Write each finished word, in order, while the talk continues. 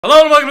Hello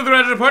and welcome to the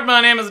Gradual Report.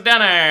 My name is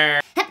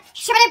Danner.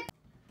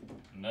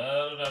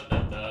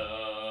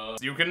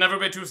 You can never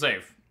be too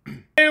safe.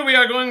 Today we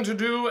are going to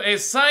do a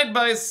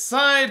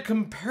side-by-side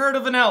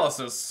comparative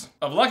analysis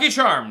of Lucky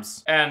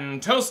Charms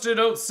and toasted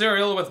oat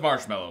cereal with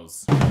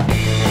marshmallows.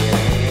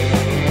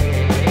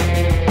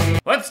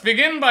 Let's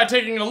begin by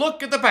taking a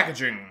look at the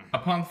packaging.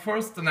 Upon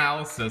first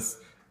analysis,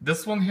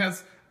 this one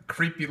has a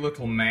creepy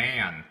little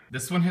man.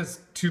 This one has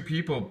two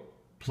people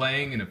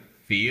playing in a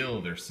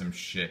field or some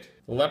shit.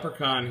 The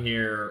leprechaun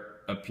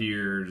here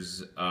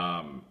appears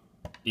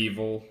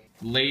evil.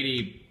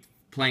 Lady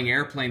playing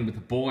airplane with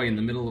a boy in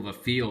the middle of a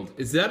field.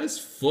 Is that his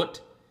foot?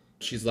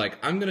 She's like,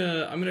 I'm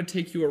gonna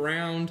take you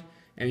around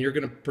and you're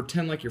gonna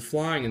pretend like you're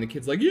flying, and the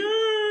kid's like,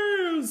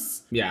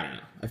 yes! Yeah, I don't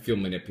know. I feel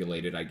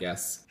manipulated, I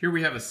guess. Here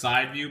we have a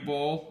side view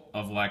bowl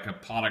of like a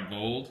pot of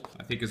gold,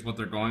 I think is what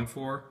they're going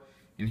for.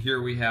 And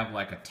here we have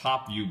like a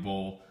top view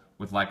bowl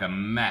with like a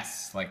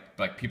mess,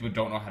 like people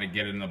don't know how to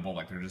get it in the bowl,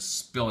 like they're just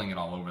spilling it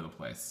all over the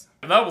place.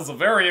 That was a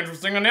very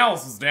interesting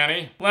analysis,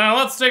 Danny. Now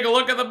let's take a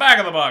look at the back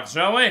of the box,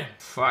 shall we?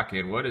 Fuck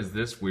it, what is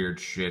this weird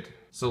shit?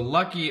 So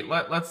Lucky,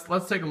 let's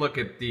take a look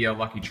at the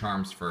Lucky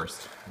Charms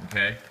first,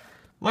 okay?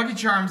 Lucky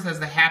Charms has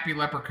the happy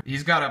leprechaun.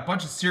 He's got a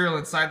bunch of cereal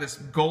inside this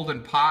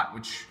golden pot,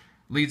 which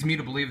leads me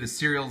to believe the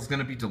cereal is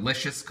gonna be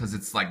delicious because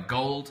it's like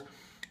gold.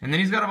 And then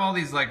he's got all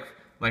these like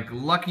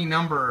lucky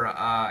number,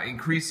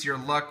 increase your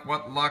luck,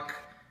 what luck?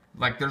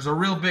 Like there's a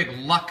real big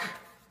luck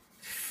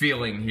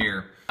feeling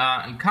here.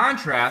 In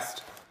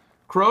contrast,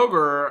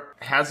 Kroger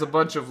has a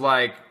bunch of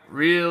like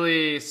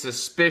really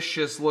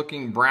suspicious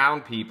looking brown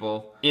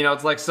people. You know,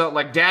 it's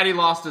like Daddy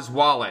lost his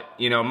wallet.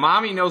 You know,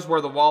 Mommy knows where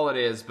the wallet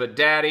is, but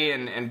Daddy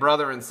and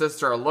brother and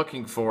sister are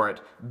looking for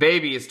it.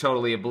 Baby is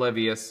totally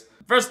oblivious.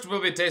 First,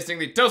 we'll be tasting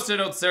the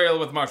toasted oat cereal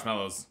with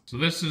marshmallows. So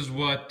this is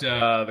what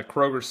the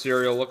Kroger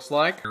cereal looks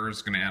like. We're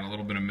just gonna add a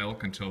little bit of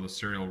milk until the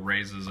cereal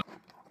raises up.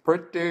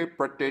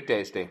 Pretty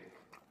tasty.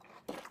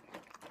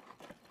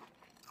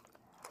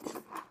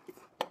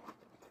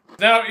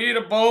 Now eat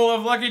a bowl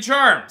of Lucky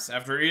Charms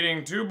after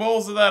eating 2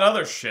 bowls of that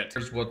other shit.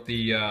 Here's what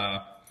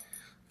the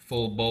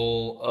full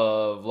bowl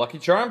of Lucky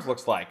Charms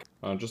looks like.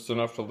 Just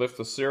enough to lift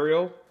the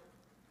cereal.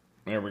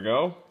 There we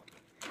go.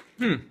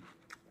 The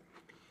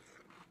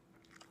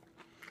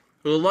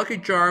Lucky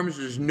Charms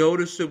is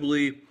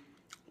noticeably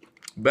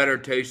better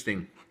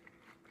tasting.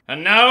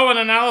 And now an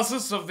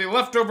analysis of the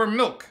leftover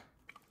milk.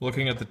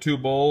 Looking at the 2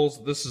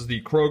 bowls, this is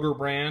the Kroger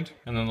brand,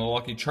 and then the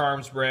Lucky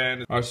Charms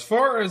brand. As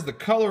far as the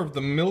color of the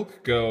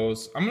milk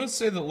goes, I'm gonna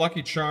say that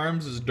Lucky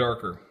Charms is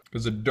darker.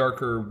 It's a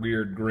darker,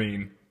 weird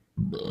green.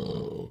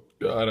 Oh,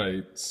 God, I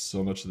ate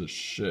so much of this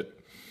shit.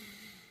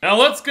 Now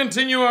let's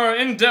continue our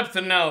in-depth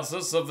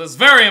analysis of this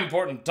very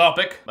important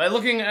topic by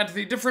looking at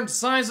the different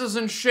sizes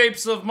and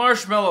shapes of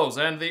marshmallows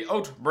and the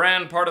oat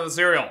bran part of the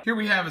cereal. Here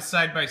we have a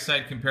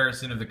side-by-side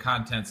comparison of the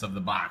contents of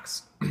the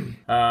box.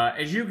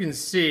 As you can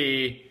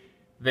see,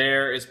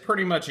 there is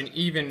pretty much an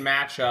even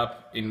matchup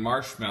in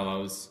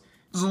marshmallows.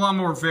 There's a lot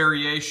more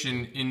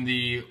variation in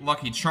the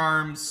Lucky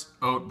Charms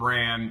oat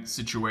bran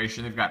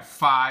situation. They've got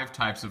 5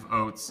 types of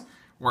oats,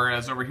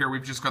 whereas over here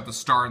we've just got the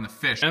star and the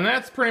fish. And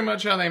that's pretty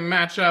much how they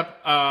match up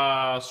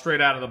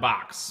straight out of the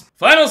box.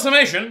 Final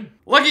summation,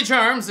 Lucky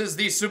Charms is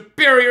the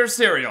superior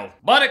cereal,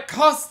 but it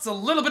costs a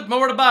little bit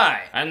more to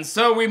buy. And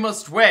so we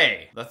must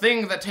weigh the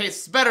thing that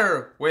tastes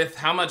better with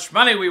how much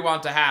money we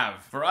want to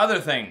have for other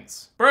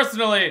things.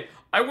 Personally,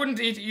 I wouldn't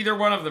eat either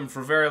one of them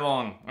for very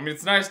long. I mean,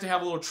 it's nice to have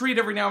a little treat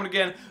every now and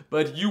again,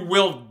 but you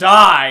will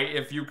die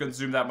if you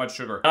consume that much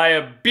sugar.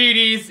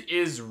 Diabetes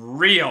is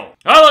real.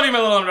 I love you,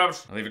 my little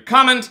umdrums. Leave a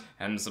comment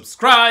and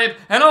subscribe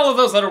and all of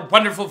those other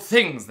wonderful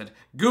things that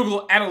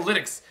Google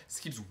Analytics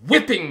keeps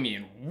whipping me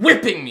and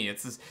whipping me.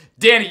 It says,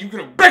 Danny, you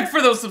gotta beg for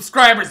those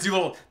subscribers, you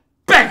little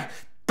beg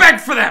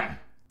for them.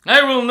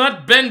 I will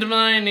not bend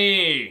my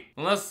knee.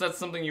 Unless that's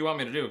something you want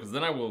me to do, because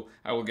then I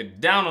will get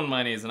down on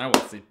my knees and I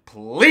will say,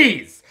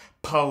 please,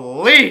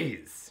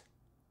 please.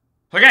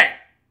 Okay.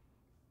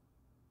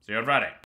 See you on Friday.